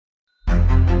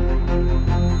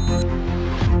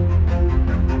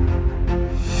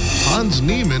Hans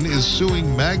Niemann is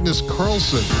suing Magnus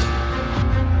Carlsen.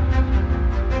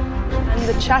 And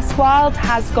the chess world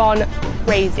has gone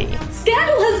crazy.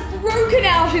 Scandal has broken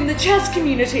out in the chess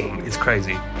community. It's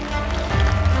crazy.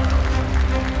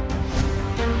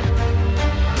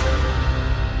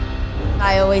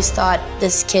 I always thought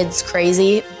this kid's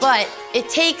crazy, but it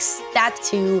takes that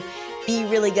to be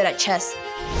really good at chess.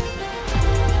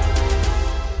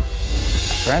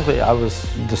 Frankly, I was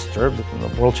disturbed when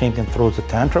the world champion throws a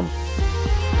tantrum.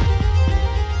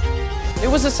 It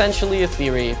was essentially a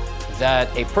theory that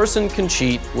a person can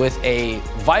cheat with a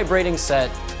vibrating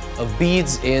set of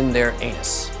beads in their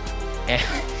anus.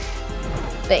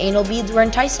 The anal beads were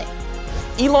enticing.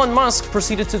 Elon Musk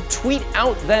proceeded to tweet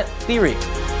out that theory.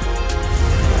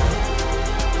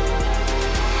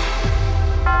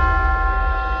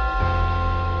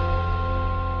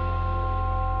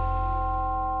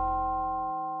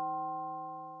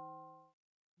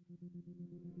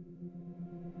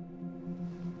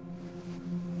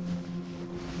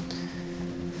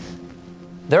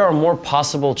 There are more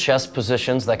possible chess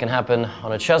positions that can happen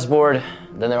on a chessboard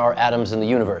than there are atoms in the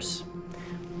universe.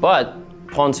 But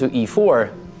pawn to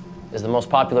e4 is the most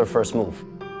popular first move.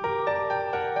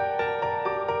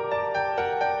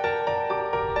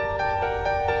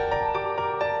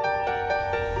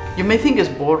 You may think it's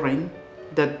boring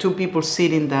that two people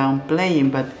sitting down playing,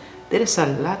 but there is a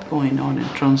lot going on in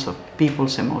terms of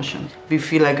people's emotions. If you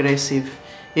feel aggressive,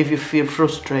 if you feel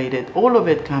frustrated, all of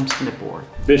it comes from the board.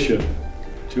 Bishop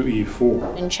to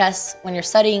e4. In chess, when you're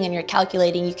studying and you're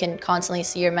calculating, you can constantly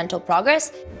see your mental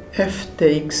progress. F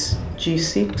takes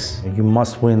g6. You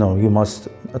must win, or you must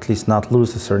at least not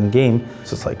lose a certain game.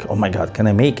 So it's like, oh my God, can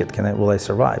I make it? Will I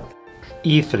survive?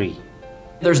 e3.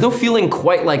 There's no feeling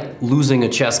quite like losing a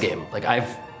chess game. Like,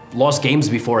 I've lost games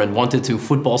before and wanted to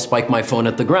football spike my phone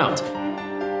at the ground.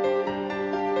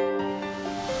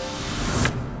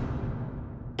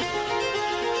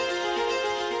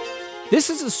 This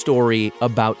is a story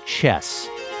about chess,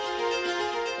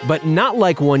 but not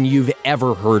like one you've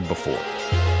ever heard before.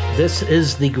 This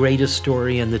is the greatest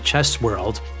story in the chess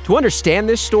world. To understand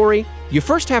this story, you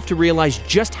first have to realize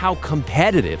just how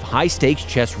competitive high-stakes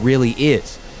chess really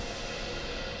is.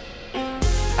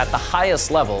 At the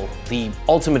highest level, the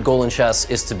ultimate goal in chess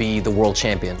is to be the world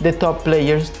champion. The top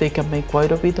players, they can make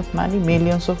quite a bit of money,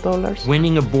 millions of dollars.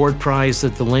 Winning a board prize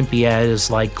at the Olympiad is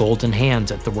like golden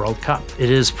hands at the World Cup. It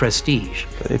is prestige.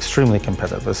 Extremely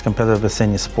competitive, as competitive as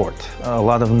any sport. A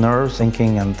lot of nerves,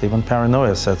 thinking, and even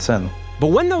paranoia sets in. But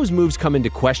when those moves come into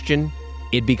question,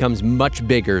 it becomes much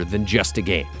bigger than just a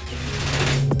game.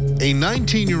 A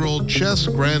 19-year-old chess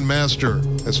grandmaster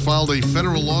has filed a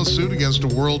federal lawsuit against a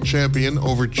world champion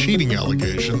over cheating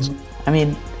allegations. I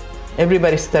mean,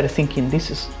 everybody started thinking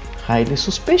this is highly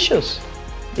suspicious.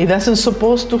 It doesn't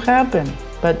supposed to happen.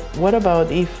 But what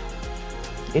about if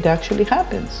it actually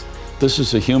happens? This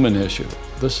is a human issue.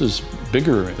 This is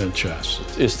bigger than chess.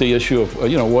 It's the issue of,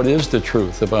 what is the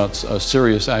truth about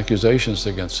serious accusations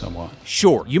against someone?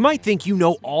 Sure, you might think you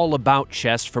know all about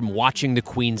chess from watching the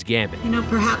Queen's Gambit.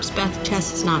 Perhaps, Beth,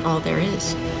 chess is not all there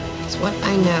is. It's what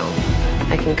I know.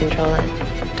 I can control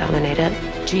it, dominate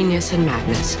it. Genius and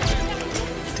madness.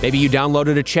 Maybe you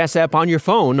downloaded a chess app on your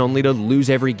phone only to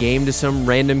lose every game to some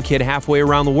random kid halfway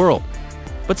around the world.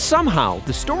 But somehow,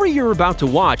 the story you're about to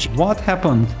watch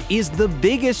is the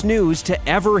biggest news to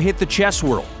ever hit the chess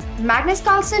world. Magnus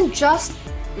Carlsen just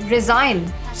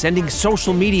resigned. Sending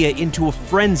social media into a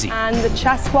frenzy. And the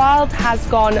chess world has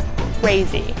gone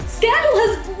crazy. Scandal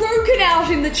has broken out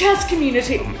in the chess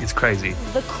community. It's crazy.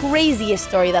 The craziest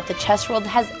story that the chess world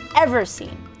has ever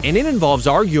seen. And it involves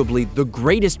arguably the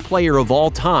greatest player of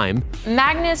all time.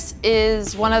 Magnus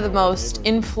is one of the most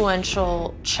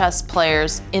influential chess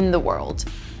players in the world.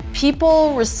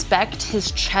 People respect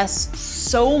his chess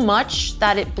so much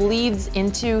that it bleeds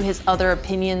into his other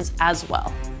opinions as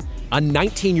well. A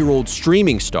 19-year-old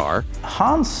streaming star.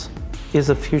 Hans is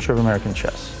the future of American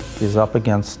chess. He's up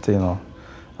against,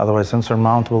 otherwise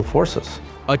insurmountable forces.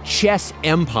 A chess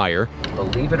empire.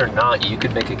 Believe it or not, you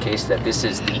could make a case that this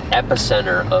is the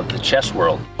epicenter of the chess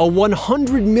world. A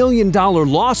 $100 million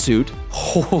lawsuit.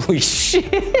 Holy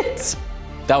shit!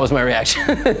 That was my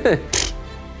reaction.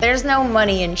 There's no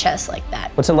money in chess like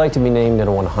that. What's it like to be named in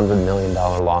a $100 million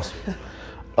lawsuit?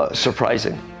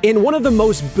 Surprising. In one of the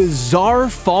most bizarre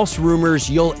false rumors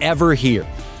you'll ever hear.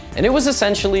 And it was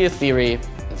essentially a theory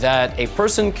that a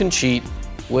person can cheat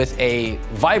with a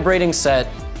vibrating set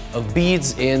of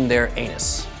beads in their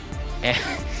anus.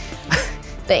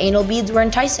 The anal beads were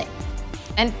enticing.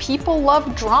 And people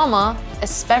love drama,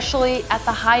 especially at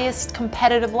the highest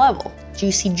competitive level.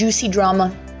 Juicy, juicy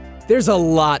drama. There's a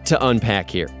lot to unpack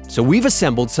here, so we've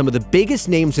assembled some of the biggest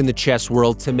names in the chess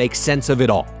world to make sense of it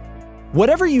all.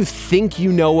 Whatever you think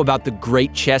you know about the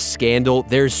great chess scandal,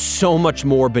 there's so much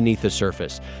more beneath the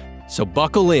surface. So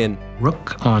buckle in.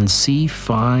 Rook on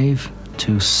c5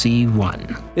 to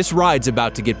c1. This ride's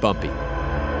about to get bumpy.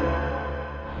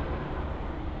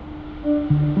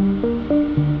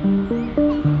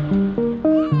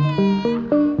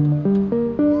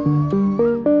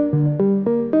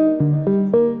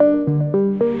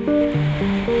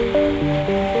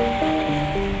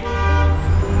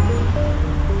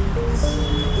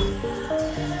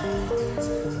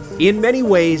 In many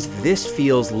ways, this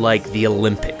feels like the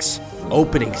Olympics.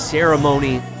 Opening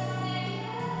ceremony, a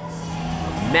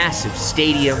massive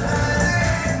stadium,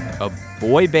 a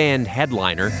boy band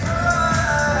headliner,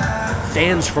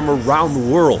 fans from around the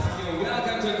world.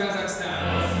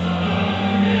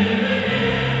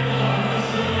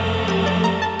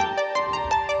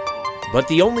 But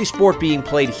the only sport being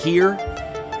played here,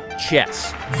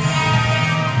 chess.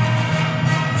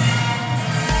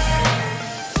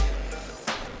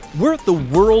 We're at the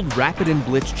World Rapid and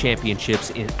Blitz Championships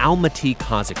in Almaty,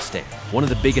 Kazakhstan, one of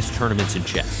the biggest tournaments in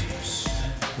chess.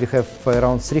 We have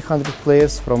around 300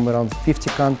 players from around 50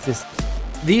 countries.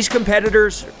 These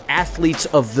competitors are athletes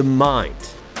of the mind,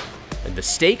 and the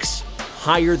stakes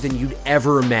higher than you'd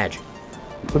ever imagine.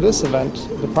 For this event,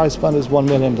 the prize fund is $1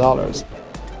 million.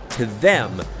 To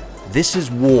them, this is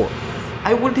war.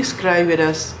 I would describe it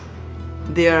as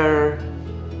they are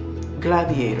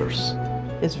gladiators.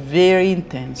 It's very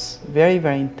intense, very,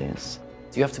 very intense.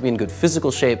 You have to be in good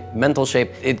physical shape, mental shape.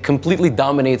 It completely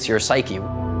dominates your psyche.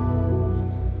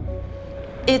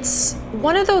 It's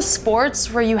one of those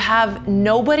sports where you have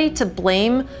nobody to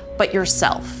blame but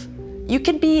yourself. You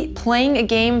could be playing a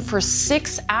game for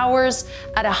 6 hours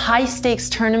at a high-stakes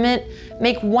tournament,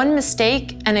 make one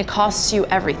mistake, and it costs you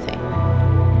everything.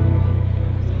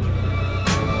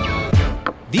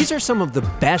 These are some of the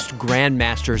best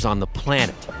grandmasters on the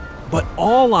planet. But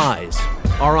all eyes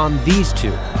are on these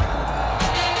two. In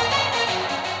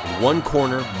one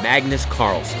corner, Magnus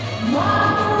Carlsen.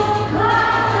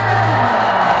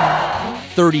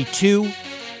 32,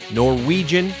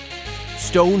 Norwegian,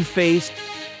 stone-faced,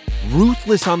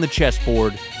 ruthless on the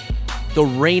chessboard, the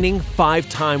reigning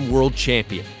 5-time world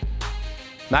champion.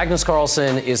 Magnus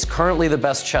Carlsen is currently the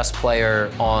best chess player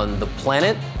on the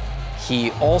planet.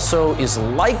 He also is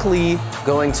likely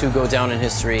going to go down in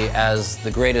history as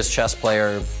the greatest chess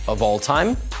player of all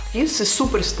time. He's a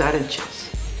superstar in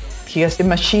chess. He has a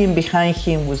machine behind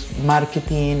him with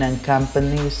marketing and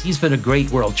companies. He's been a great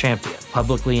world champion,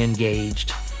 publicly engaged,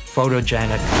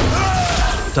 photogenic,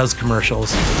 does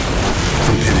commercials.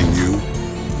 I'm hitting you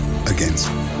against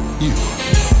you.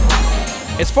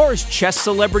 As far as chess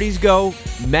celebrities go,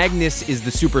 Magnus is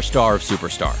the superstar of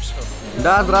superstars.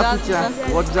 Да, здравствуйте.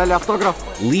 Вот взяли автограф.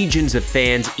 Legions of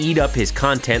fans eat up his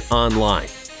content online.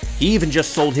 He even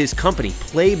just sold his company,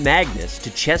 Play Magnus, to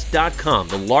Chess.com,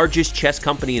 the largest chess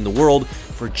company in the world,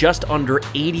 for just under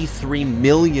 $83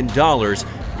 million,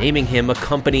 naming him a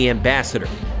company ambassador.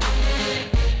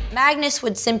 Magnus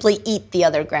would simply eat the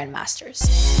other grandmasters.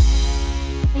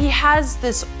 He has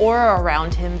this aura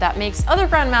around him that makes other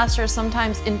grandmasters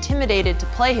sometimes intimidated to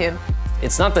play him.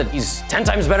 It's not that he's 10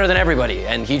 times better than everybody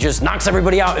and he just knocks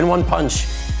everybody out in one punch.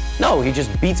 No, he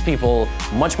just beats people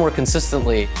much more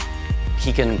consistently.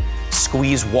 He can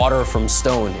squeeze water from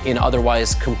stone in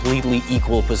otherwise completely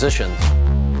equal positions.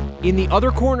 In the other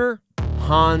corner,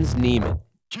 Hans Niemann,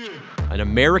 an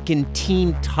American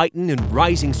teen titan and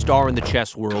rising star in the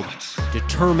chess world,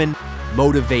 determined,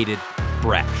 motivated,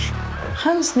 brash.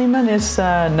 Hans Niemann is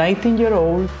a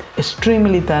 19-year-old,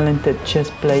 extremely talented chess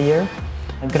player,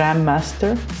 a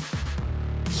grandmaster.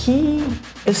 He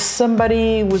is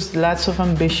somebody with lots of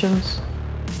ambitions.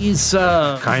 He's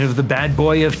kind of the bad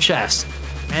boy of chess,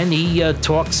 and he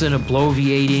talks in a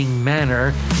bloviating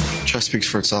manner. Chess speaks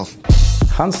for itself.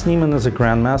 Hans Niemann is a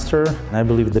grandmaster, and I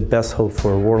believe the best hope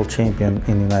for a world champion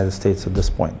in the United States at this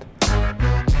point.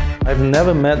 I've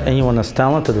never met anyone as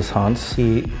talented as Hans.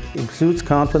 He exudes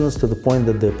confidence to the point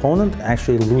that the opponent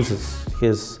actually loses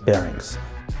his bearings.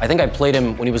 I think I played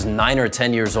him when he was 9 or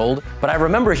 10 years old, but I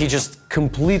remember he just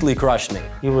completely crushed me.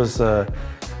 He was the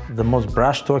most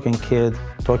brash-talking kid,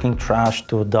 talking trash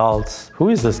to adults. Who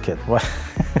is this kid? What?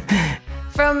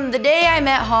 From the day I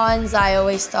met Hans, I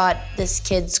always thought this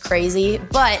kid's crazy,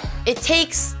 but it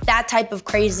takes that type of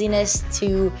craziness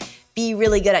to be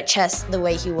really good at chess the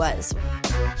way he was.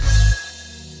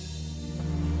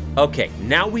 Okay,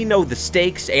 now we know the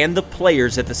stakes and the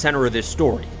players at the center of this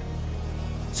story.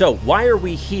 So why are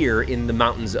we here in the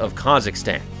mountains of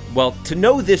Kazakhstan? Well, to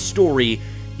know this story,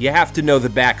 you have to know the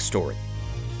backstory.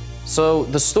 So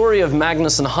the story of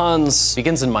Magnus and Hans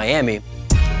begins in Miami.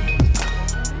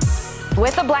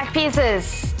 With the black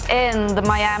pieces in the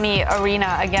Miami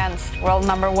arena against world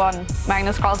number 1,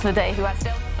 Magnus Carlsen today, who has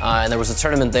still... And there was a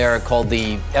tournament there called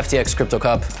the FTX Crypto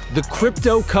Cup. The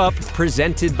Crypto Cup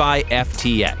presented by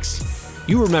FTX.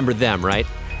 You remember them, right?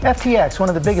 FTX, one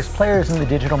of the biggest players in the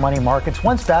digital money markets,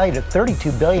 once valued at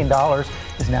 $32 billion,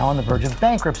 is now on the verge of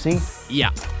bankruptcy.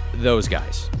 Yeah, those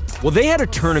guys. Well, they had a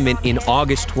tournament in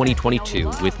August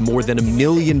 2022 with more than $1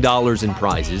 million in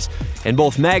prizes, and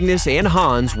both Magnus and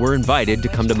Hans were invited to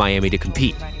come to Miami to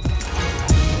compete.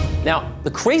 Now, the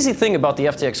crazy thing about the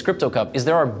FTX Crypto Cup is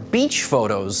there are beach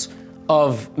photos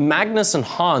of Magnus and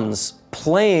Hans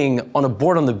playing on a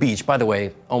board on the beach. By the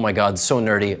way, oh my God, so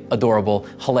nerdy, adorable,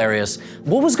 hilarious.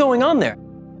 What was going on there?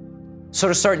 So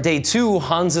to start day 2,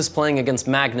 Hans is playing against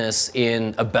Magnus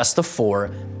in a best of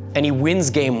 4, and he wins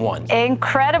game 1.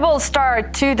 Incredible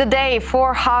start to the day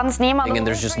for Hans Niemann. And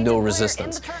there's just no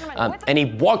resistance. And he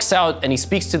walks out and he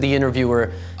speaks to the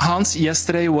interviewer. Hans,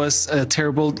 yesterday was a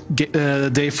terrible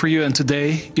day for you, and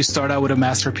today you start out with a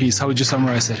masterpiece. How would you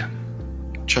summarize it?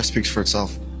 Chess speaks for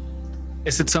itself.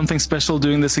 Is it something special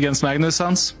doing this against Magnus,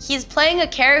 Hans? He's playing a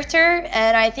character,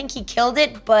 and I think he killed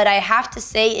it, but I have to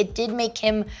say it did make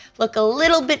him look a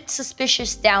little bit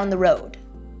suspicious down the road.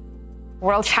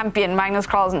 World champion Magnus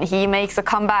Carlsen, he makes a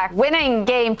comeback, winning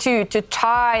game 2 to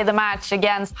tie the match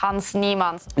against Hans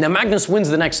Niemann. Now Magnus wins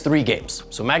the next 3 games.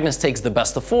 So Magnus takes the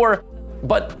best of 4,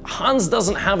 but Hans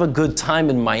doesn't have a good time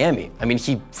in Miami. I mean,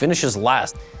 he finishes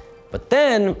last. But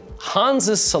then Hans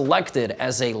is selected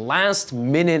as a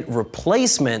last-minute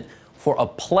replacement for a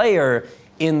player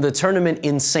in the tournament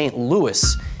in St.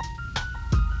 Louis.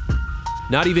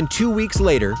 Not even 2 weeks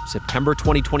later, September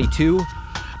 2022,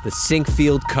 the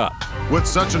Sinkfield Cup. With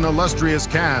such an illustrious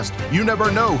cast, you never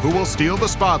know who will steal the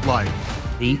spotlight.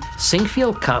 The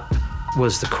Sinkfield Cup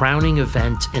was the crowning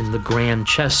event in the Grand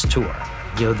Chess Tour.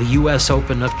 You know, the US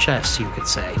Open of chess, you could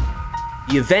say.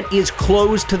 The event is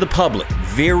closed to the public.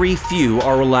 Very few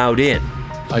are allowed in.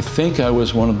 I think I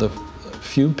was one of the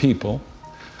few people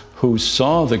who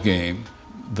saw the game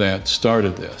that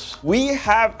started this. We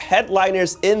have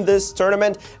headliners in this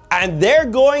tournament, and they're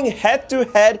going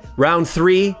head-to-head. Round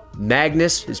 3,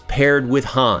 Magnus is paired with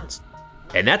Hans.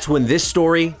 And that's when this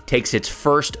story takes its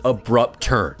first abrupt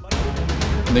turn.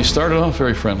 And they started off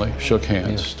very friendly, shook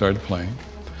hands, started playing.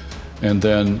 And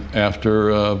then after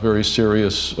a very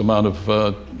serious amount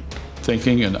of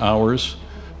thinking and hours,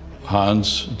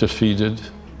 Hans defeated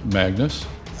Magnus.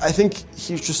 I think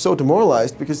he's just so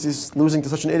demoralized because he's losing to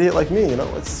such an idiot like me, you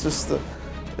know? It's just,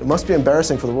 it must be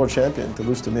embarrassing for the world champion to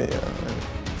lose to me.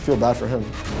 I feel bad for him.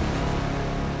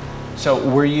 So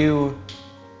were you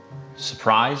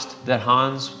surprised that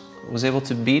Hans was able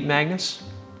to beat Magnus?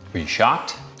 Were you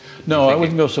shocked? No, I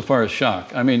wouldn't go so far as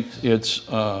shocked. I mean, it's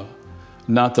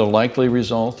not the likely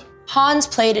result. Hans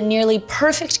played a nearly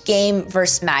perfect game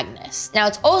versus Magnus. Now,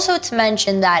 it's also to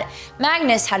mention that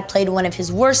Magnus had played one of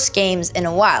his worst games in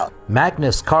a while.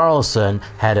 Magnus Carlsen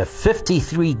had a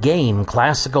 53-game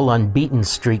classical unbeaten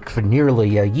streak for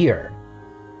nearly a year.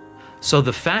 So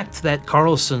the fact that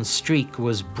Carlsen's streak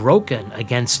was broken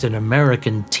against an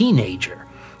American teenager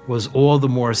was all the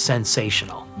more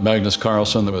sensational. Magnus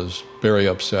Carlsen was very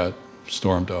upset,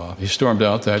 stormed off. He stormed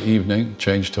out that evening,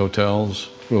 changed hotels,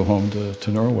 flew home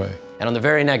to Norway. And on the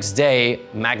very next day,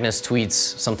 Magnus tweets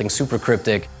something super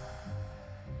cryptic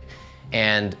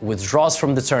and withdraws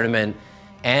from the tournament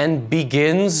and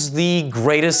begins the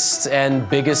greatest and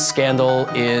biggest scandal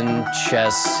in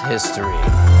chess history.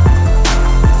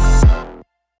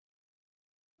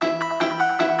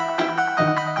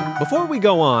 Before we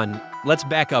go on, let's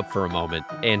back up for a moment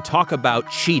and talk about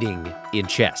cheating in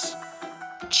chess.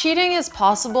 Cheating is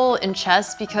possible in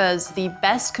chess because the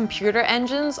best computer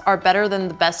engines are better than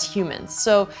the best humans.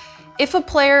 So if a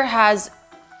player has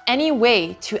any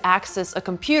way to access a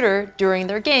computer during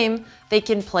their game, they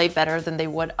can play better than they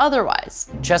would otherwise.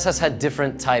 Chess has had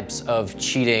different types of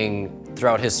cheating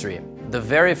throughout history. The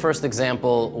very first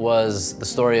example was the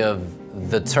story of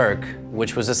the Turk,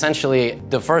 which was essentially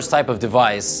the first type of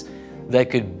device that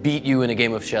could beat you in a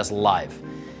game of chess live.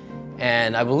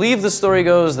 And I believe the story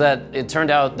goes that it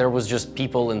turned out there was just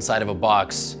people inside of a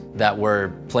box that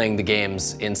were playing the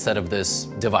games instead of this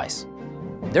device.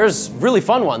 There's really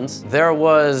fun ones. There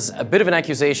was a bit of an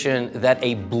accusation that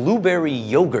a blueberry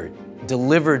yogurt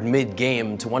delivered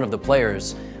mid-game to one of the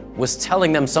players was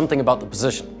telling them something about the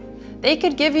position. They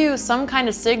could give you some kind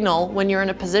of signal when you're in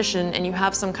a position and you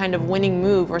have some kind of winning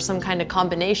move or some kind of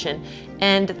combination,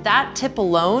 and that tip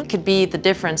alone could be the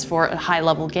difference for a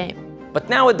high-level game. But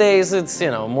nowadays, it's,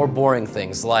 more boring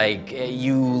things, like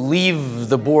you leave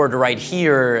the board right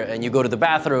here and you go to the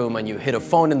bathroom and you hit a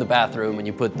phone in the bathroom and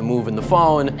you put the move in the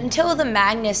phone. Until the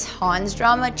Magnus-Hans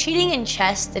drama, cheating in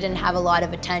chess didn't have a lot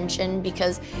of attention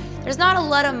because there's not a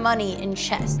lot of money in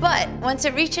chess. But once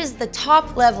it reaches the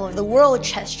top level of the world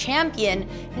chess champion,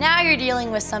 now you're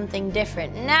dealing with something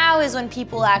different. Now is when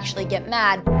people actually get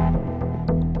mad.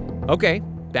 Okay,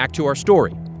 back to our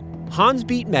story. Hans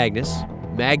beat Magnus.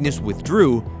 Magnus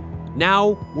withdrew.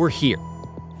 Now we're here.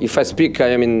 If I speak, I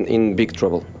am in big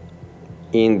trouble.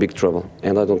 In big trouble.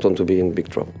 And I don't want to be in big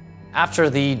trouble. After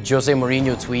the Jose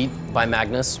Mourinho tweet by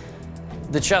Magnus,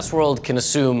 the chess world can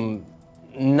assume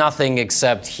nothing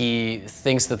except he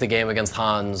thinks that the game against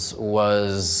Hans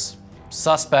was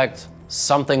suspect,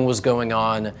 something was going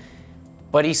on,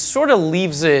 but he sort of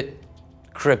leaves it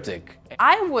cryptic.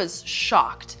 I was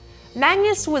shocked.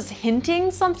 Magnus was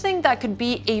hinting something that could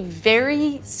be a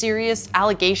very serious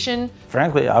allegation.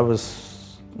 Frankly, I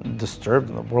was disturbed.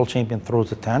 The world champion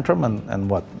throws a tantrum, and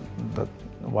what?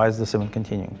 Why is this even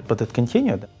continuing? But it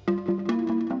continued.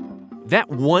 That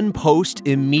one post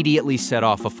immediately set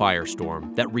off a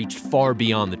firestorm that reached far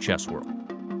beyond the chess world.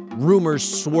 Rumors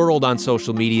swirled on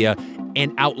social media,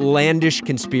 and outlandish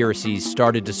conspiracies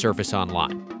started to surface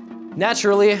online.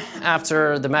 Naturally,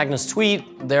 after the Magnus tweet,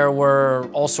 there were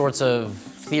all sorts of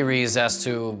theories as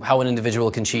to how an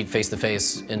individual can cheat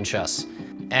face-to-face in chess.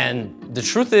 And the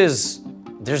truth is,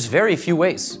 there's very few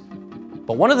ways.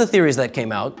 But one of the theories that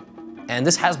came out, and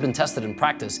this has been tested in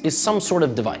practice, is some sort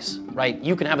of device, right?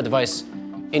 You can have a device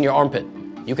in your armpit.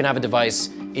 You can have a device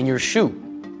in your shoe.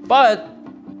 But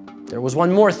there was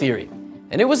one more theory.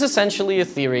 And it was essentially a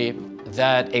theory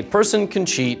that a person can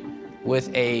cheat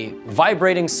with a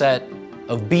vibrating set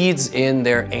of beads in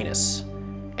their anus.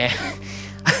 And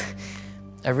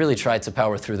I really tried to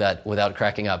power through that without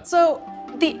cracking up. So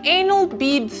the anal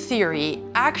bead theory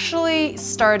actually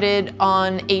started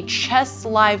on a chess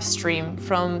live stream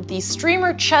from the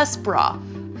streamer Chess Bra,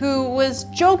 who was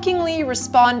jokingly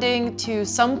responding to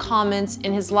some comments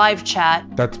in his live chat.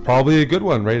 That's probably a good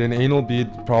one, right? An anal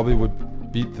bead probably would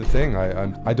beat the thing.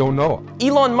 I don't know.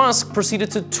 Elon Musk proceeded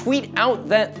to tweet out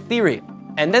that theory.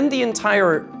 And then the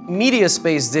entire media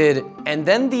space did, and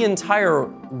then the entire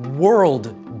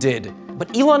world did.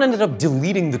 But Elon ended up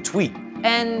deleting the tweet.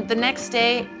 And the next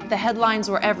day, the headlines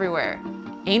were everywhere.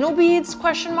 Anal beads, ?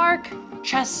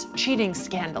 Chess cheating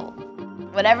scandal.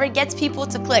 Whatever gets people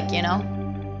to click,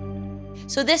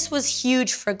 So this was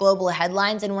huge for global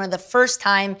headlines and one of the first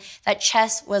time that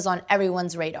chess was on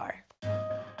everyone's radar.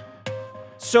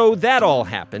 So that all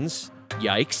happens.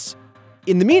 Yikes.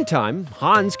 In the meantime,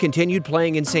 Hans continued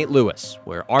playing in St. Louis,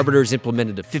 where arbiters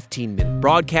implemented a 15-minute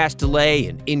broadcast delay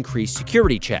and increased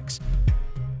security checks.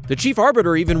 The chief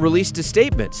arbiter even released a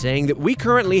statement saying that we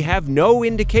currently have no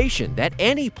indication that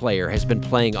any player has been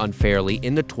playing unfairly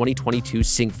in the 2022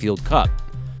 Sinkfield Cup.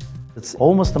 It's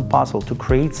almost impossible to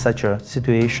create such a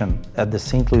situation at the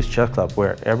St. Louis Chess Club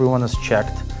where everyone is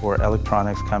checked for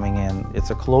electronics coming in. It's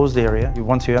a closed area.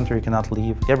 Once you enter, you cannot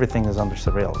leave. Everything is under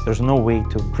surveillance. There's no way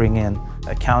to bring in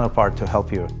a counterpart to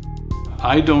help you.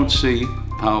 I don't see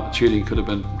how cheating could have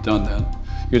been done then.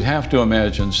 You'd have to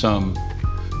imagine some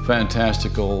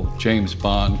fantastical James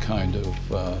Bond kind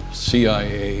of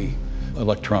CIA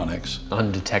electronics.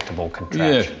 Undetectable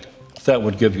contraption. Yeah, that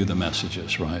would give you the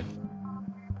messages, right?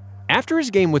 After his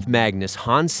game with Magnus,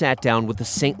 Hans sat down with the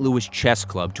St. Louis Chess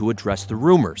Club to address the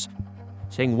rumors,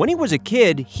 saying when he was a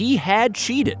kid, he had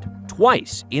cheated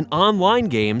twice in online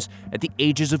games at the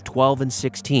ages of 12 and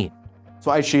 16.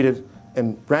 So I cheated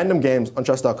in random games on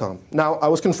chess.com. Now, I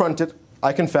was confronted,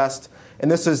 I confessed, and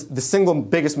this is the single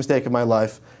biggest mistake of my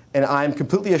life, and I'm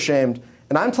completely ashamed,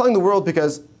 and I'm telling the world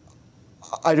because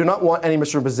I do not want any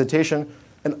misrepresentation,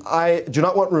 and I do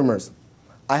not want rumors.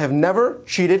 I have never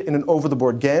cheated in an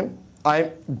over-the-board game.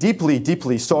 I'm deeply,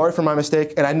 deeply sorry for my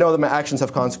mistake, and I know that my actions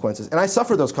have consequences, and I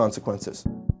suffer those consequences.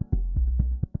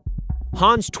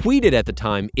 Hans tweeted at the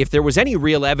time, if there was any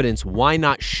real evidence, why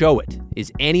not show it?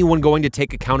 Is anyone going to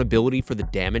take accountability for the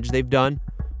damage they've done?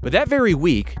 But that very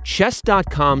week,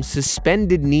 Chess.com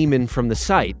suspended Niemann from the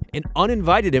site and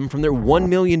uninvited him from their $1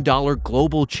 million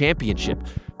global championship,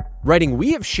 writing,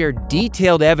 "We have shared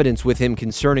detailed evidence with him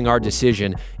concerning our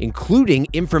decision, including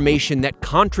information that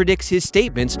contradicts his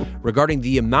statements regarding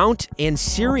the amount and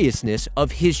seriousness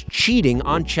of his cheating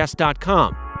on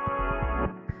Chess.com."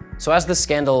 So as this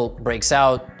scandal breaks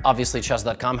out, obviously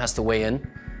Chess.com has to weigh in,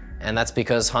 and that's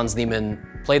because Hans Niemann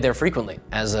played there frequently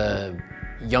as a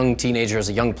young teenager, as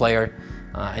a young player,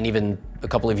 and even a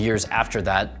couple of years after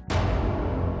that.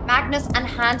 Magnus and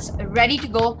Hans ready to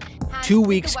go. 2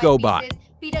 weeks go by.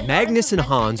 Magnus and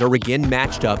Hans are again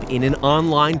matched up in an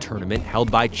online tournament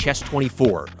held by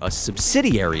Chess24, a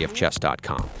subsidiary of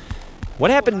Chess.com.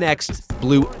 What happened next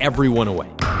blew everyone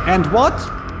away. And what?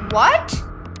 What?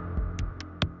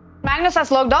 Magnus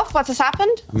has logged off. What has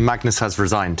happened? Magnus has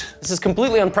resigned. This is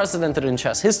completely unprecedented in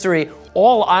chess history.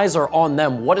 All eyes are on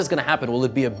them. What is going to happen? Will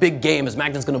it be a big game? Is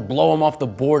Magnus going to blow him off the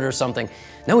board or something?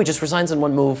 No, he just resigns in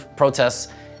one move,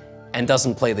 protests, and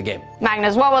doesn't play the game.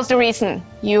 Magnus, what was the reason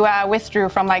you withdrew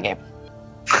from that game?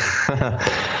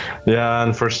 Yeah,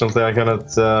 unfortunately, I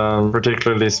cannot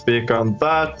particularly speak on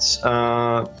that.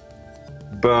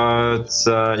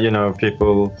 But, you know,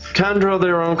 people can draw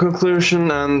their own conclusion,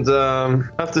 and I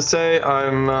have to say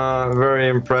I'm very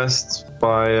impressed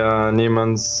by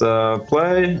Niemann's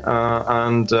play,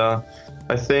 and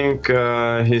I think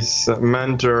his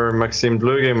mentor, Maxime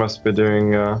Dlugy, must be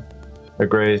doing a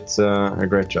great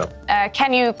job.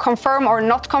 Can you confirm or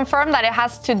not confirm that it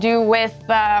has to do with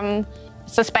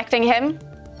suspecting him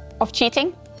of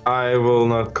cheating? I will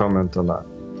not comment on that.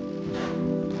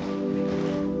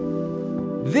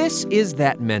 This is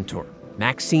that mentor,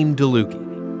 Maxime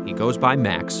Dlugy. He goes by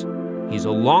Max. He's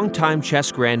a longtime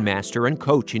chess grandmaster and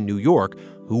coach in New York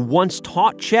who once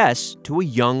taught chess to a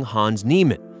young Hans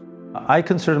Niemann. I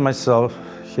consider myself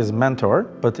his mentor,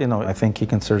 but I think he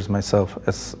considers myself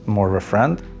as more of a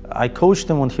friend. I coached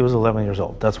him when he was 11 years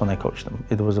old. That's when I coached him.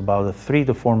 It was about a 3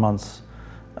 to 4 months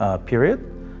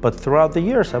period. But throughout the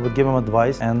years, I would give him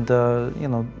advice, and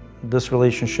this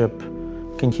relationship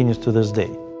continues to this day.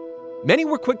 Many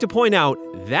were quick to point out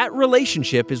that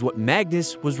relationship is what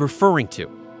Magnus was referring to.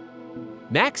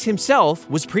 Max himself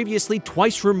was previously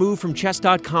twice removed from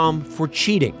Chess.com for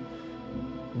cheating.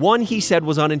 One he said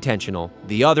was unintentional,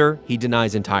 the other he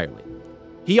denies entirely.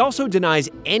 He also denies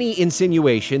any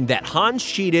insinuation that Hans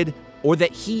cheated or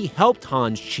that he helped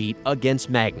Hans cheat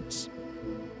against Magnus.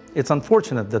 It's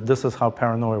unfortunate that this is how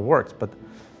paranoia works, but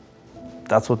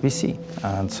that's what we see.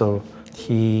 And so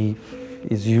he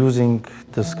is using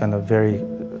this kind of very,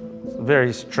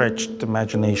 very stretched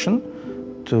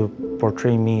imagination to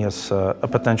portray me as a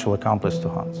potential accomplice to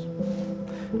Hans,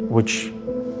 which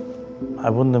I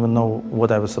wouldn't even know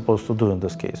what I was supposed to do in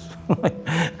this case.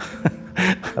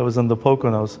 I was on the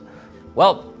Poconos.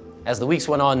 Well, as the weeks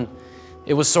went on,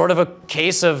 it was sort of a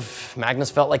case of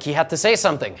Magnus felt like he had to say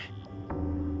something.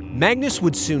 Magnus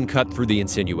would soon cut through the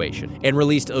insinuation and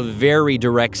released a very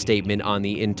direct statement on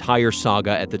the entire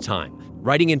saga at the time,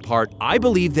 writing in part, "I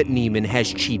believe that Niemann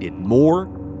has cheated more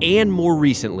and more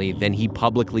recently than he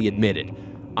publicly admitted.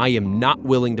 I am not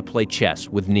willing to play chess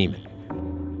with Niemann."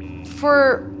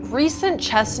 For recent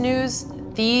chess news,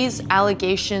 these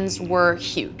allegations were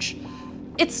huge.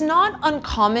 It's not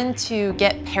uncommon to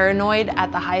get paranoid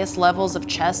at the highest levels of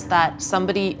chess that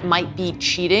somebody might be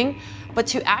cheating, but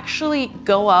to actually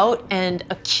go out and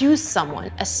accuse someone,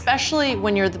 especially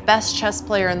when you're the best chess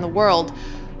player in the world,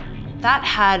 that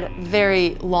had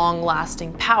very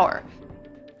long-lasting power.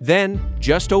 Then,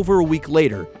 just over a week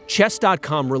later,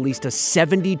 Chess.com released a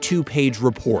 72-page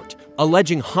report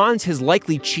alleging Hans has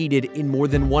likely cheated in more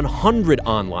than 100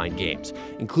 online games,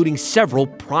 including several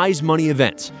prize money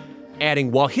events,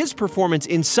 adding while his performance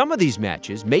in some of these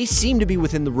matches may seem to be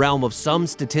within the realm of some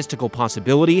statistical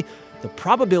possibility, the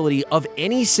probability of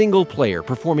any single player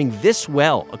performing this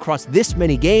well across this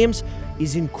many games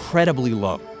is incredibly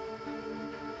low.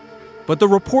 But the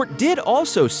report did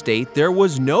also state there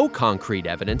was no concrete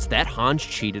evidence that Hans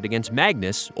cheated against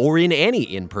Magnus or in any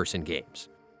in-person games.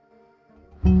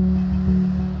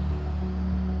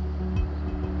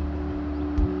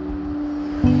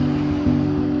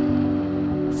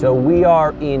 So we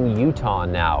are in Utah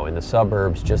now, in the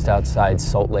suburbs just outside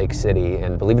Salt Lake City,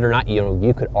 and believe it or not,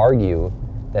 you could argue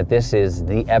that this is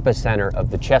the epicenter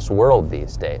of the chess world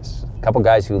these days. A couple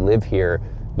guys who live here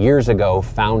years ago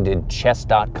founded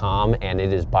Chess.com, and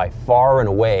it is by far and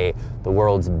away the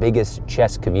world's biggest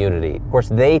chess community. Of course,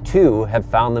 they too have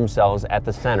found themselves at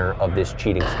the center of this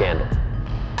cheating scandal.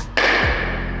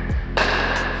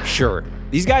 Sure,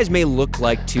 these guys may look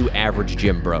like two average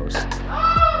gym bros.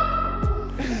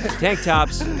 Tank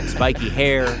tops, spiky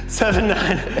hair,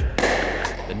 7'9".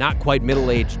 The not quite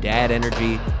middle-aged dad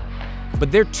energy.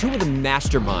 But they're two of the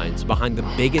masterminds behind the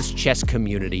biggest chess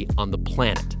community on the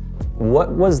planet.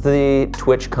 What was the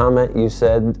Twitch comment you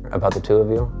said about the two of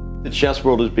you? The chess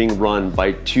world is being run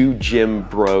by two gym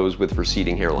bros with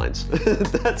receding hairlines.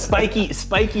 That's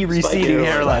spiky receding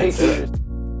hairlines.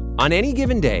 On any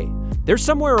given day, there's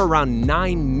somewhere around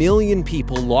 9 million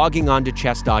people logging onto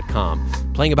Chess.com,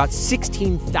 playing about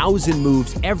 16,000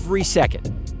 moves every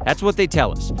second. That's what they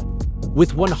tell us.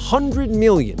 With 100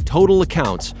 million total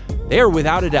accounts, they are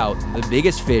without a doubt the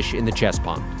biggest fish in the chess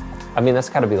pond. I mean, that's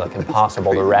got to be like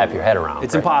impossible to wrap your head around.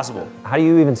 It's right? impossible. How do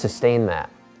you even sustain that?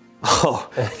 Oh,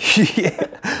 yeah.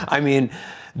 I mean,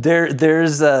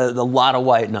 there's a lot of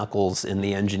white knuckles in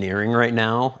the engineering right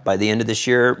now. By the end of this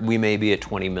year, we may be at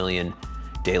 20 million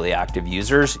daily active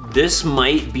users. This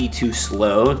might be too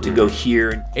slow to go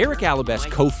here. Eric Alabes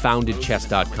co-founded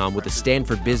Chess.com with a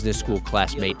Stanford Business School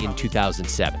classmate in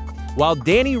 2007. While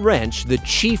Danny Wrench, the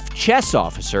chief chess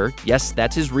officer, yes,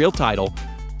 that's his real title,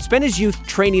 spent his youth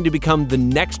training to become the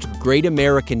next great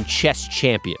American chess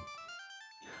champion.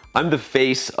 I'm the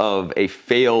face of a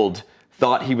failed,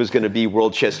 thought he was going to be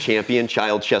world chess champion,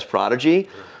 child chess prodigy,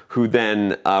 who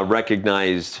then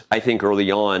recognized, I think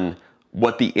early on,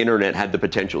 what the internet had the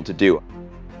potential to do.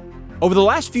 Over the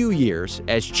last few years,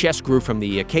 as chess grew from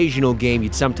the occasional game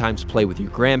you'd sometimes play with your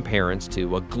grandparents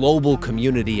to a global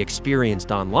community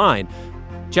experienced online,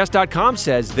 Chess.com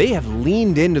says they have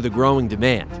leaned into the growing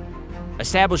demand,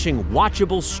 establishing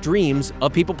watchable streams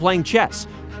of people playing chess,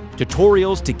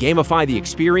 tutorials to gamify the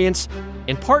experience,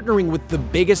 and partnering with the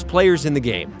biggest players in the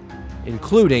game,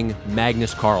 including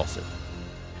Magnus Carlsen.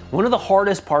 One of the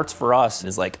hardest parts for us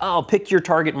is like, oh, pick your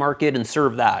target market and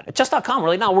serve that. At Chess.com, we're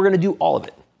like, no, we're going to do all of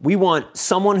it. We want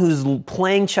someone who's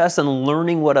playing chess and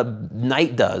learning what a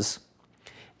knight does,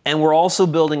 and we're also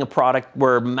building a product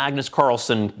where Magnus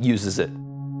Carlsen uses it.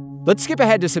 Let's skip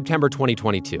ahead to September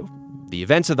 2022. The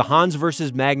events of the Hans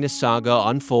versus Magnus saga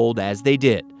unfold as they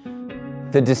did.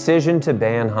 The decision to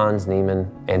ban Hans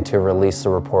Niemann and to release the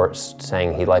reports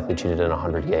saying he likely cheated in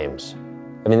 100 games.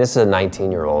 I mean, this is a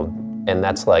 19-year-old, and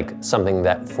that's like something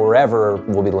that forever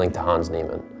will be linked to Hans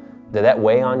Niemann. Did that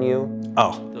weigh on you?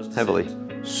 Oh, heavily.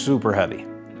 Super heavy.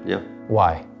 Yeah.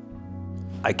 Why?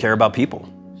 I care about people.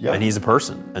 Yeah. And he's a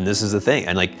person, and this is the thing.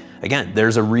 And like, again,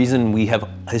 there's a reason we have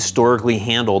historically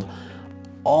handled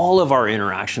all of our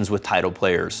interactions with title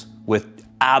players with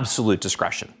absolute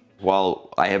discretion.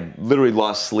 While I have literally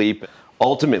lost sleep,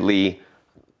 ultimately,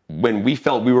 when we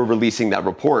felt we were releasing that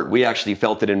report, we actually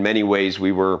felt that in many ways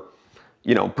we were,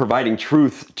 providing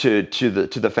truth to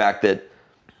the fact that,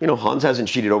 Hans hasn't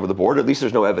cheated over the board. At least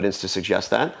there's no evidence to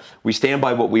suggest that. We stand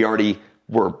by what we already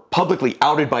were publicly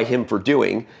outed by him for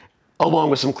doing, along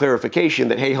with some clarification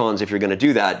that, hey, Hans, if you're going to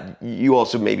do that, you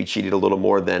also maybe cheated a little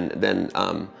more than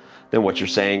what you're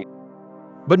saying.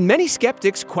 But many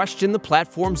skeptics question the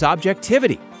platform's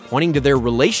objectivity, pointing to their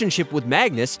relationship with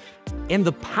Magnus and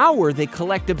the power they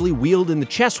collectively wield in the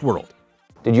chess world.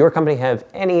 Did your company have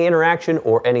any interaction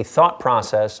or any thought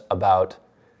process about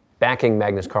backing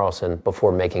Magnus Carlsen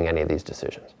before making any of these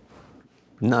decisions?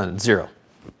 None, zero.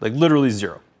 Like literally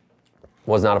zero.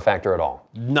 Was not a factor at all?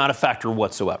 Not a factor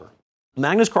whatsoever.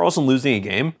 Magnus Carlsen losing a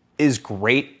game is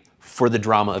great for the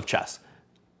drama of chess.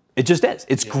 It just is.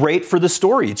 It's great for the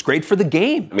story. It's great for the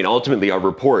game. I mean, ultimately, our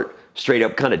report straight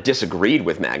up kind of disagreed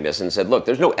with Magnus and said, look,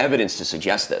 there's no evidence to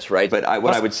suggest this, right? But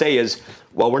what I would say is,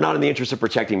 while we're not in the interest of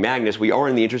protecting Magnus, we are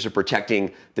in the interest of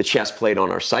protecting the chess played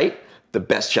on our site, the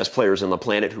best chess players on the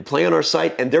planet who play on our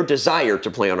site, and their desire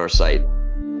to play on our site.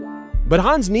 But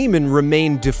Hans Niemann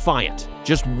remained defiant.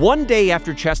 Just one day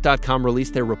after Chess.com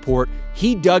released their report,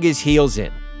 he dug his heels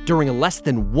in during a less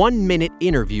than 1 minute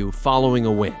interview following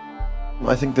a win.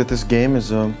 I think that this game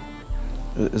is a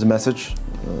message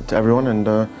to everyone, and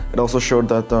it also showed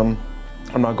that I'm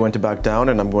not going to back down,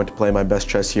 and I'm going to play my best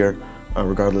chess here,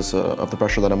 regardless of the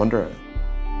pressure that I'm under.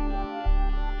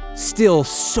 Still,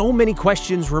 so many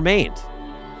questions remained.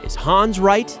 Is Hans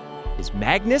right? Is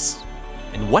Magnus?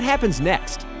 And what happens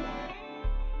next?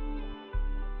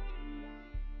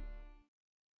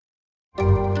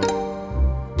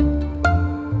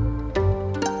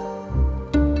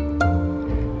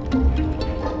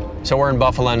 So we're in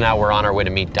Buffalo now. We're on our way to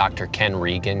meet Dr. Ken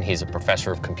Regan. He's a professor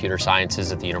of computer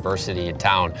sciences at the university in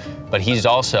town, but he's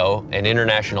also an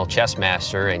international chess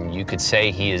master, and you could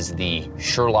say he is the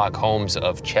Sherlock Holmes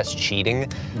of chess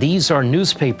cheating. These are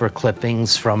newspaper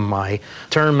clippings from my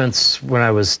tournaments when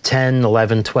I was 10,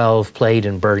 11, 12, played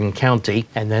in Bergen County.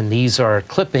 And then these are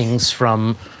clippings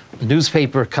from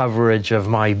newspaper coverage of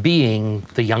my being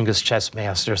the youngest chess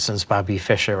master since Bobby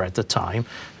Fischer at the time,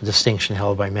 a distinction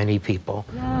held by many people.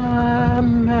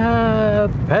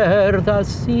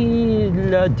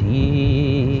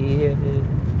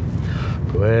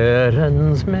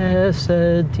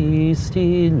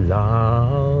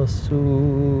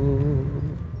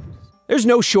 There's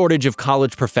no shortage of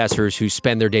college professors who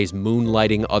spend their days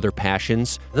moonlighting other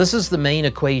passions. This is the main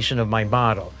equation of my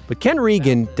model. But Ken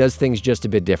Regan does things just a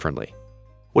bit differently.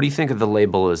 What do you think of the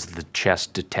label as the chess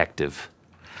detective?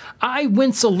 I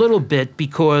wince a little bit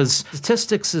because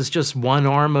statistics is just one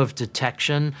arm of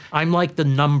detection. I'm like the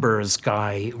numbers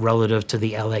guy relative to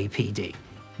the LAPD.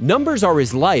 Numbers are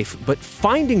his life, but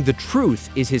finding the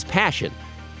truth is his passion.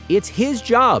 It's his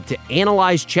job to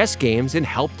analyze chess games and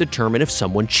help determine if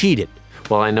someone cheated.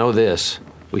 Well, I know this.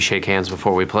 We shake hands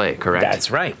before we play, correct? That's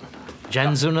right.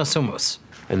 Gens una sumus.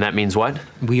 And that means what?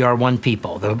 We are one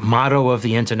people, the motto of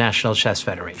the International Chess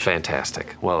Federation.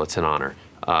 Fantastic. Well, it's an honor.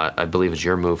 I believe it's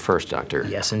your move first, Doctor.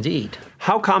 Yes, indeed.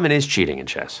 How common is cheating in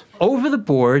chess? Over the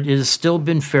board, it has still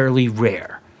been fairly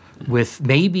rare, with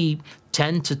maybe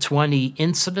 10 to 20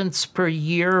 incidents per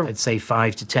year. I'd say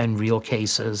 5 to 10 real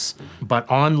cases. But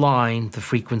online, the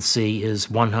frequency is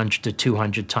 100 to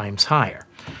 200 times higher.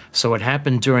 So what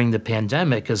happened during the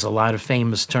pandemic is a lot of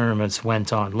famous tournaments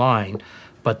went online,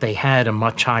 but they had a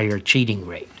much higher cheating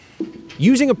rate.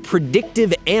 Using a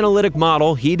predictive analytic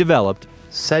model he developed,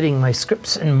 setting my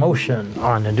scripts in motion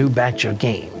on a new batch of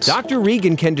games. Dr.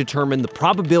 Regan can determine the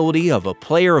probability of a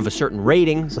player of a certain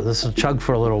rating, so this will chug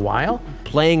for a little while,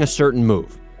 playing a certain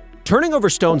move. Turning over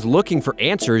stones looking for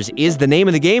answers is the name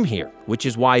of the game here, which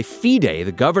is why FIDE,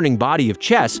 the governing body of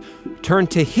chess, turned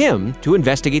to him to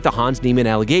investigate the Hans Niemann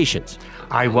allegations.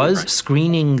 I was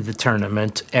screening the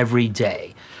tournament every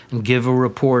day and give a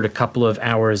report a couple of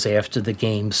hours after the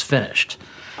game's finished.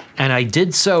 And I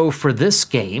did so for this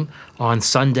game on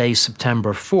Sunday,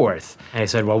 September 4th. And I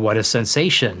said, well, what a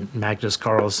sensation. Magnus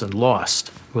Carlsen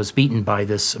lost, was beaten by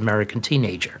this American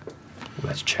teenager.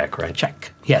 That's Czech, right?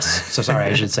 Czech, yes. So sorry,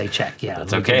 I should say Czech, yeah.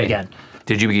 That's okay. Again.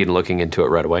 Did you begin looking into it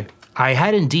right away? I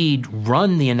had indeed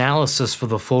run the analysis for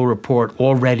the full report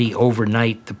already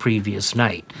overnight the previous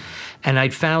night, and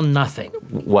I'd found nothing.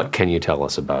 What can you tell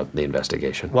us about the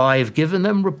investigation? Well, I have given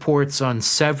them reports on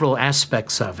several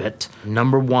aspects of it.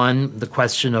 Number one, the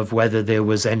question of whether there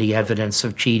was any evidence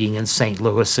of cheating in St.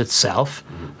 Louis itself.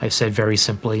 I said very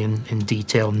simply in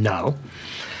detail, no.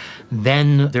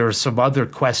 Then there are some other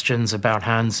questions about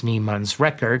Hans Niemann's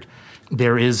record.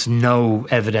 There is no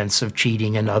evidence of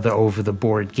cheating in other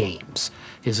over-the-board games.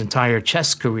 His entire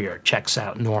chess career checks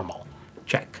out normal.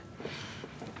 Check.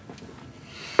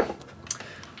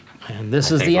 And this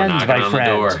is the end, my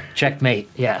friend. Checkmate,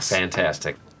 yes.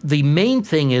 Fantastic. The main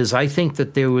thing is I think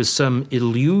that there was some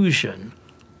illusion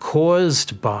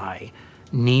caused by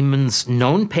Niemann's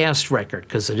known past record,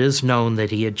 because it is known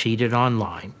that he had cheated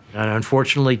online. And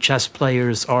unfortunately, chess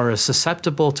players are as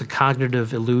susceptible to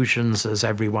cognitive illusions as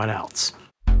everyone else.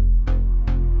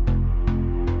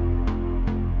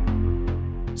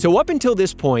 So up until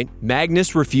this point,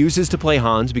 Magnus refuses to play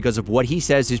Hans because of what he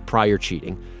says is prior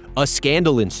cheating. A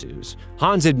scandal ensues.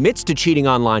 Hans admits to cheating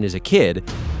online as a kid.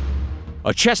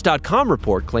 A Chess.com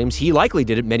report claims he likely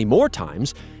did it many more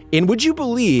times. And would you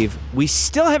believe we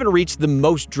still haven't reached the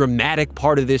most dramatic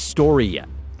part of this story yet?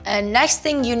 And next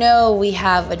thing you know, we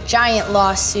have a giant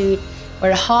lawsuit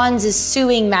where Hans is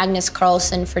suing Magnus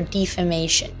Carlsen for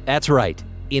defamation. That's right.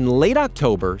 In late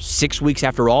October, 6 weeks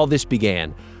after all this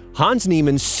began, Hans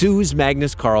Niemann sues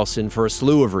Magnus Carlsen for a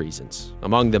slew of reasons,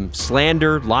 among them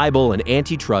slander, libel, and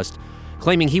antitrust,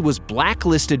 claiming he was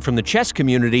blacklisted from the chess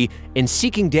community and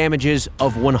seeking damages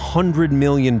of $100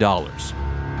 million.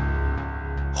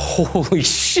 Holy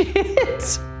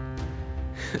shit!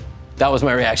 That was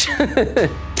my reaction.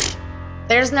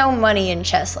 There's no money in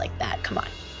chess like that, come on.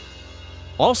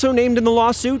 Also named in the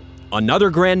lawsuit, another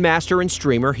grandmaster and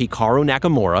streamer, Hikaru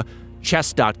Nakamura,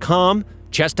 Chess.com,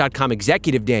 Chess.com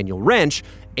executive Daniel Wrench,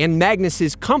 and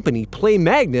Magnus's company, Play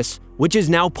Magnus, which is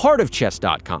now part of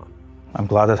Chess.com. I'm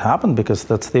glad it happened because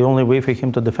that's the only way for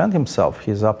him to defend himself.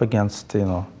 He's up against,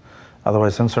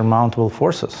 otherwise insurmountable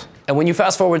forces. And when you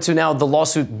fast forward to now the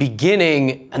lawsuit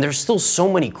beginning, and there's still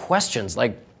so many questions,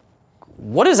 like,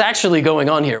 what is actually going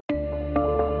on here?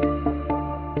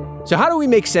 So how do we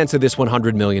make sense of this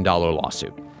 $100 million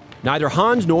lawsuit? Neither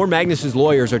Hans nor Magnus's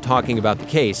lawyers are talking about the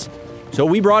case, so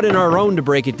we brought in our own to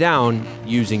break it down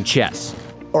using chess.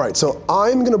 All right, so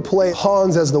I'm gonna play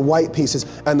Hans as the white pieces,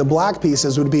 and the black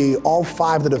pieces would be all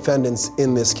 5 of the defendants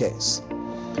in this case.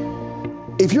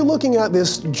 If you're looking at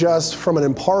this just from an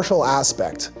impartial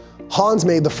aspect, Hans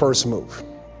made the first move,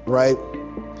 right?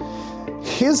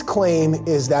 His claim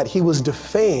is that he was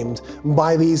defamed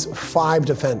by these 5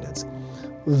 defendants.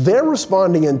 They're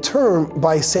responding in turn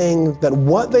by saying that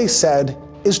what they said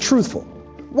is truthful.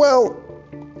 Well,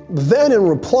 then in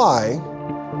reply,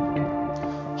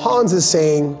 Hans is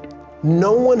saying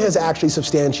no one has actually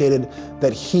substantiated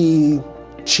that he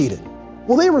cheated.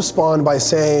 Well, they respond by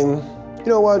saying, you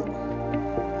know what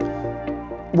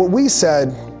we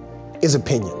said is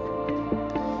opinion.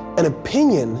 An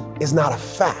opinion is not a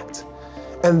fact.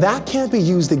 And that can't be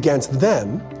used against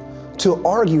them to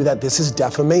argue that this is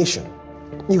defamation.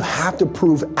 You have to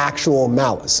prove actual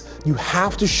malice. You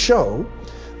have to show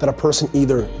that a person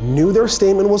either knew their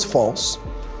statement was false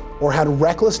or had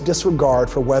reckless disregard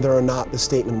for whether or not the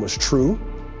statement was true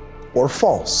or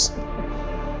false.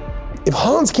 If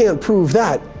Hans can't prove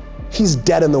that, he's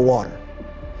dead in the water.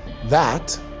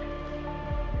 That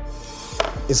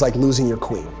is like losing your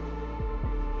queen.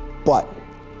 But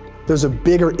there's a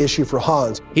bigger issue for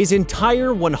Hans. His entire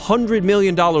 $100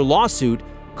 million lawsuit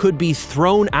could be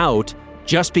thrown out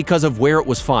just because of where it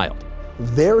was filed.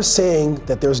 They're saying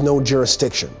that there's no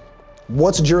jurisdiction.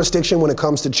 What's jurisdiction when it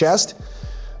comes to chess?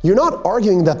 You're not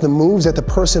arguing that the moves that the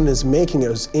person is making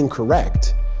is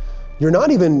incorrect. You're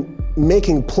not even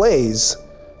making plays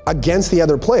against the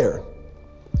other player.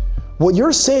 What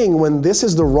you're saying when this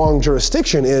is the wrong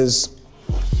jurisdiction is,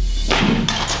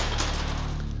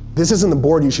 this isn't the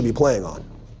board you should be playing on.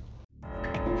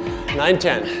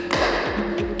 9-10.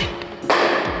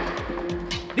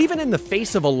 Even in the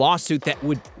face of a lawsuit that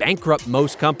would bankrupt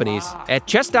most companies, at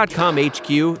Chess.com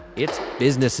HQ, it's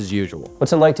business as usual.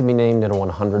 What's it like to be named in a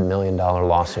 $100 million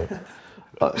lawsuit?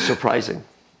 Surprising.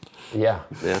 Yeah.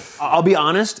 I'll be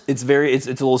honest, it's a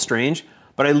little strange,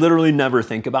 but I literally never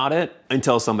think about it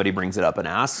until somebody brings it up and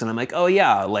asks, and I'm like, oh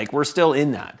yeah, like we're still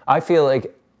in that. I feel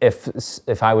like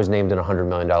if I was named in a $100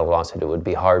 million lawsuit, it would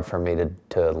be hard for me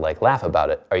to like laugh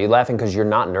about it. Are you laughing because you're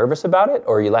not nervous about it,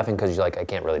 or are you laughing because you're like, I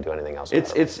can't really do anything else?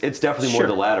 It's definitely more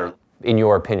the latter. In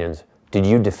your opinions, did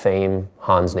you defame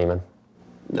Hans Niemann?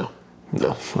 No,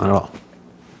 not at all.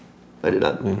 I did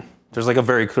not. There's like a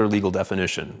very clear legal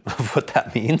definition of what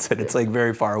that means, and it's like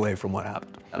very far away from what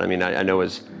happened. And I mean, I know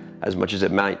as much as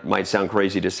it might sound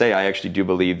crazy to say, I actually do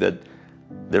believe that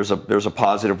there's a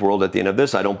positive world at the end of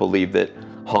this. I don't believe that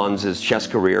Hans's chess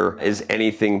career is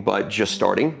anything but just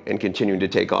starting and continuing to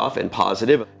take off and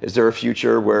positive. Is there a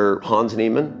future where Hans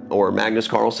Niemann or Magnus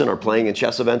Carlsen are playing in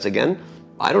chess events again?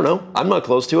 I don't know. I'm not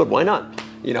close to it. Why not?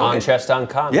 You know, on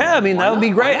chess.com. Yeah, I mean, that would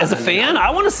be great. As a fan, I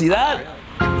want to see that.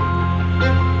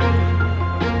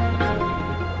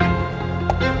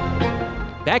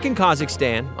 Back in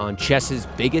Kazakhstan, on chess's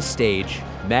biggest stage,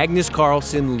 Magnus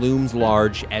Carlsen looms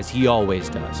large as he always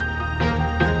does.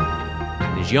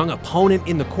 His young opponent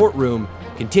in the courtroom,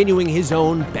 continuing his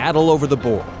own battle over the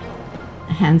board.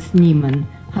 Hans Niemann,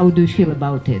 how do you feel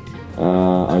about it?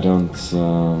 I don't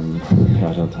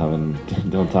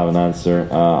have an answer.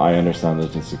 I understand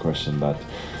that it's a question that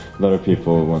a lot of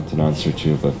people want an answer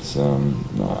to, but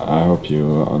I hope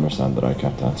you understand that I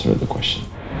can't answer the question.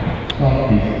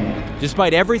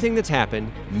 Despite everything that's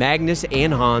happened, Magnus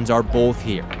and Hans are both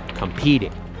here,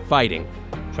 competing, fighting,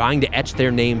 trying to etch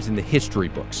their names in the history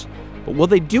books. But will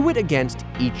they do it against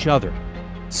each other?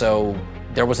 So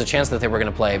there was a chance that they were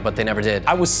going to play, but they never did.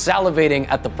 I was salivating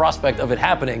at the prospect of it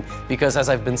happening because, as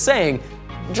I've been saying,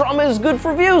 drama is good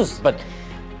for views. But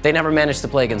they never managed to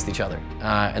play against each other,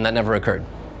 and that never occurred.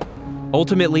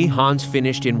 Ultimately, Hans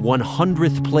finished in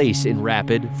 100th place in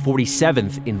Rapid,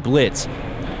 47th in Blitz.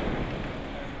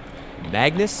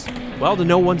 Magnus, well, to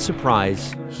no one's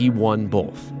surprise, he won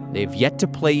both. They've yet to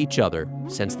play each other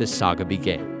since this saga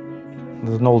began.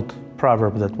 There's an old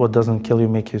proverb that what doesn't kill you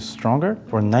makes you stronger.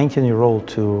 For a 19-year-old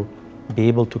to be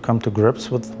able to come to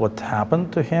grips with what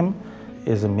happened to him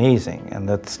is amazing, and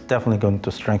that's definitely going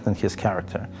to strengthen his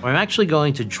character. I'm actually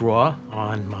going to draw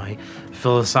on my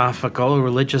philosophical,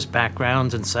 religious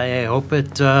background and say I hope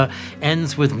it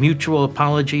ends with mutual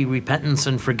apology, repentance,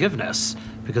 and forgiveness,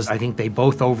 because I think they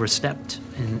both overstepped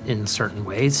in certain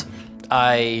ways.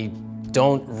 I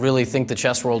don't really think the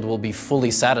chess world will be fully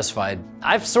satisfied.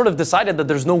 I've sort of decided that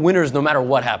there's no winners no matter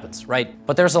what happens, right?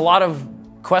 But there's a lot of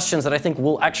questions that I think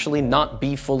will actually not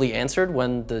be fully answered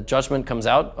when the judgment comes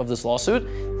out of this lawsuit.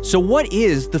 So what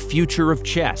is the future of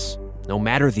chess? No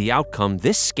matter the outcome,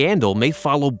 this scandal may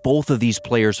follow both of these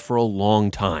players for a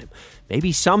long time.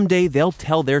 Maybe someday they'll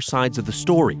tell their sides of the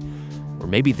story, or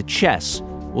maybe the chess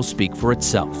will speak for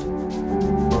itself.